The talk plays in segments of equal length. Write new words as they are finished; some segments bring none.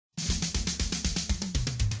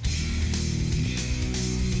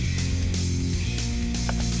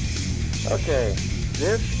Okay,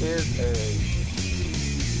 this is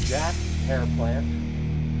a Jack Hare plant,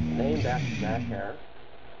 named after Jack Hare.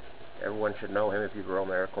 Everyone should know him if you grow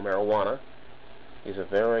medical marijuana. He was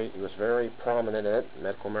very prominent in it,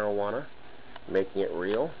 medical marijuana, making it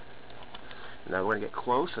real. Now we're going to get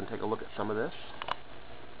close and take a look at some of this.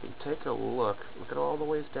 If you take a look at all the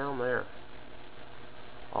ways down there.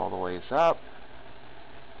 All the ways up.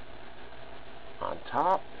 On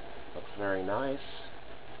top, looks very nice.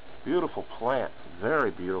 Beautiful plant,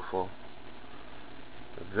 very beautiful.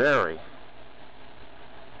 Very.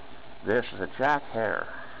 This is a Jack Hare.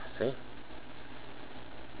 See?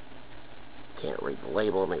 Can't read the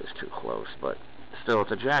label, maybe it's too close, but still,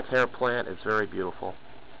 it's a Jack Hare plant. It's very beautiful.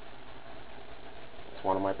 It's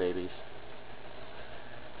one of my babies.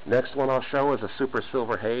 Next one I'll show is a Super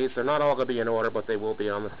Silver Haze. They're not all going to be in order, but they will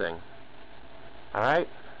be on the thing. Alright?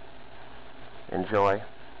 Enjoy.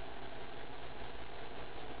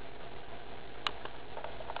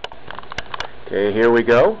 Okay, here we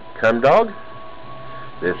go. Chem Dog.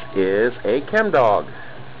 This is a Chem Dog.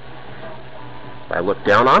 If I look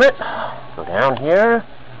down on it, go down here.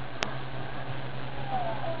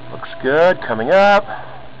 Looks good. Coming up.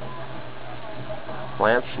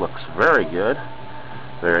 Plants looks very good.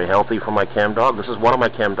 Very healthy for my Chem Dog. This is one of my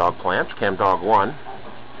Chem Dog plants, Chem Dog 1.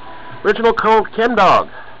 Original code Chem Dog.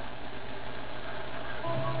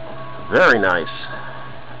 Very nice.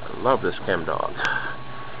 I love this Chem Dog.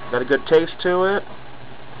 Got a good taste to it.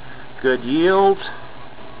 Good yield.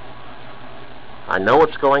 I know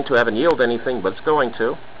it's going to. I haven't yielded anything, but it's going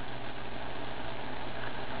to.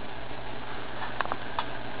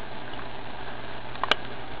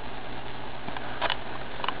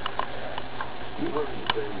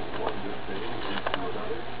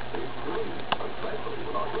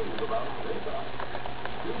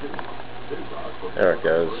 There it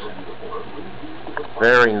goes.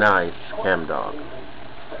 Very nice Chem Dog.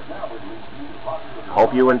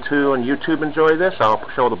 Hope you and on YouTube enjoy this. I'll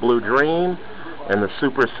show the Blue Dream and the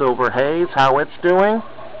Super Silver Haze, how it's doing.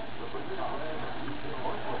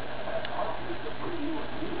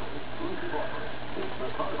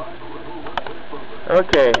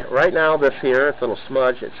 Okay, right now this here, it's a little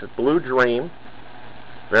smudge. It's a Blue Dream.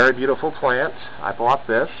 Very beautiful plant. I bought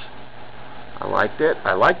this. I liked it.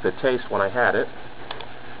 I liked the taste when I had it.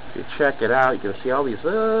 If you check it out, you can see all these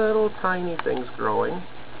little tiny things growing.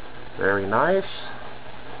 Very nice.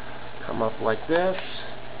 Come up like this.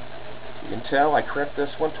 You can tell I crimped this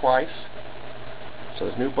one twice. So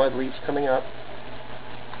there's new bud leaves coming up.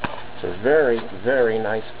 It's a very, very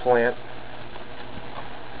nice plant.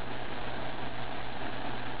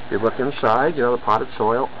 If you look inside, you know, the potted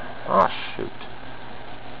soil. Oh, shoot.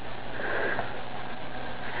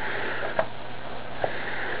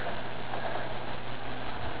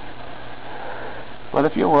 But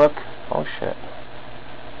if you look, oh shit.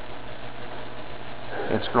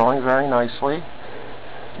 It's growing very nicely.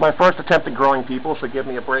 It's my first attempt at growing people, so give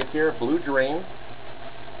me a break here. Blue Dream.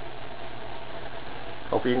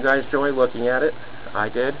 Hope you guys enjoy looking at it. I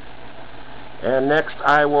did. And next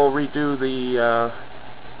I will redo the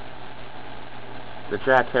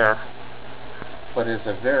Jack Hare. But it's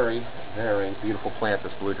a very, very beautiful plant,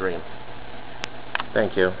 this Blue Dream.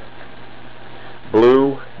 Thank you.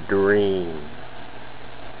 Blue Dream.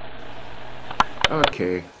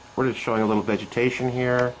 Okay, we're just showing a little vegetation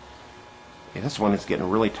here. Yeah, this one is getting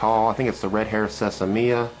really tall. I think it's the Red Hair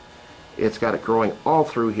Sesamia. It's got it growing all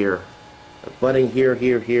through here. Budding here,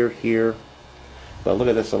 here, here, here. But look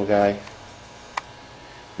at this little guy.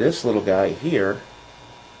 This little guy here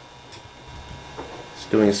is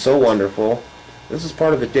doing so wonderful. This is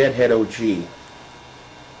part of the Deadhead OG.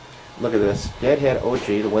 Look at this. Deadhead OG,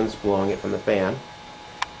 the wind's blowing it from the fan.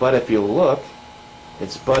 But if you look,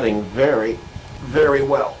 it's budding very, very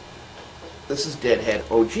well. This is Deadhead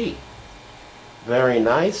OG. Very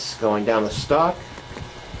nice. Going down the stalk.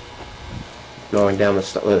 Going down the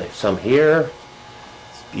stalk. Some here.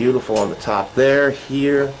 It's beautiful on the top there.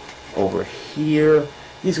 Here. Over here.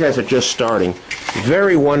 These guys are just starting.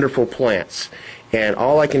 Very wonderful plants. And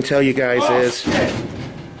all I can tell you guys is... Shit.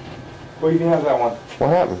 Well, you can have that one. What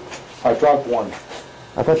happened? I dropped one.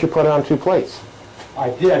 I thought you put it on 2 plates. I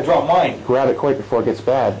did. I dropped mine. Grab it quick before it gets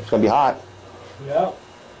bad. It's going to be hot. Yeah.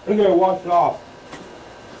 I'm going to wash it off.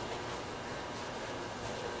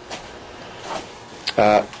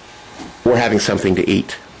 We're having something to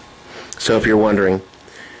eat. So if you're wondering,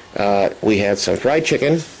 we had some fried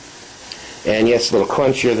chicken, and yes, a little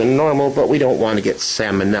crunchier than normal, but we don't want to get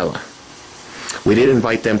salmonella. We did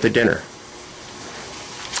invite them to dinner.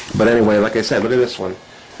 But anyway, like I said, look at this one.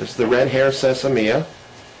 This is the Red Hair Sesamia.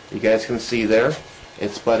 You guys can see there.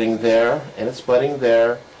 It's budding there, and it's budding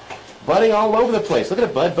there. budding all over the place. Look at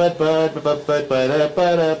it, bud, bud, bud, bud, bud, bud, bud, bud,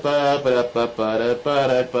 bud, bud,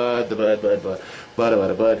 bud, bud, bud,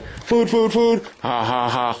 bud, bud. Food, food, food. Ha, ha,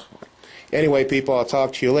 ha. Anyway, people, I'll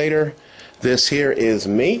talk to you later. This here is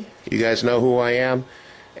me. You guys know who I am.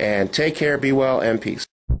 And take care, be well, and peace.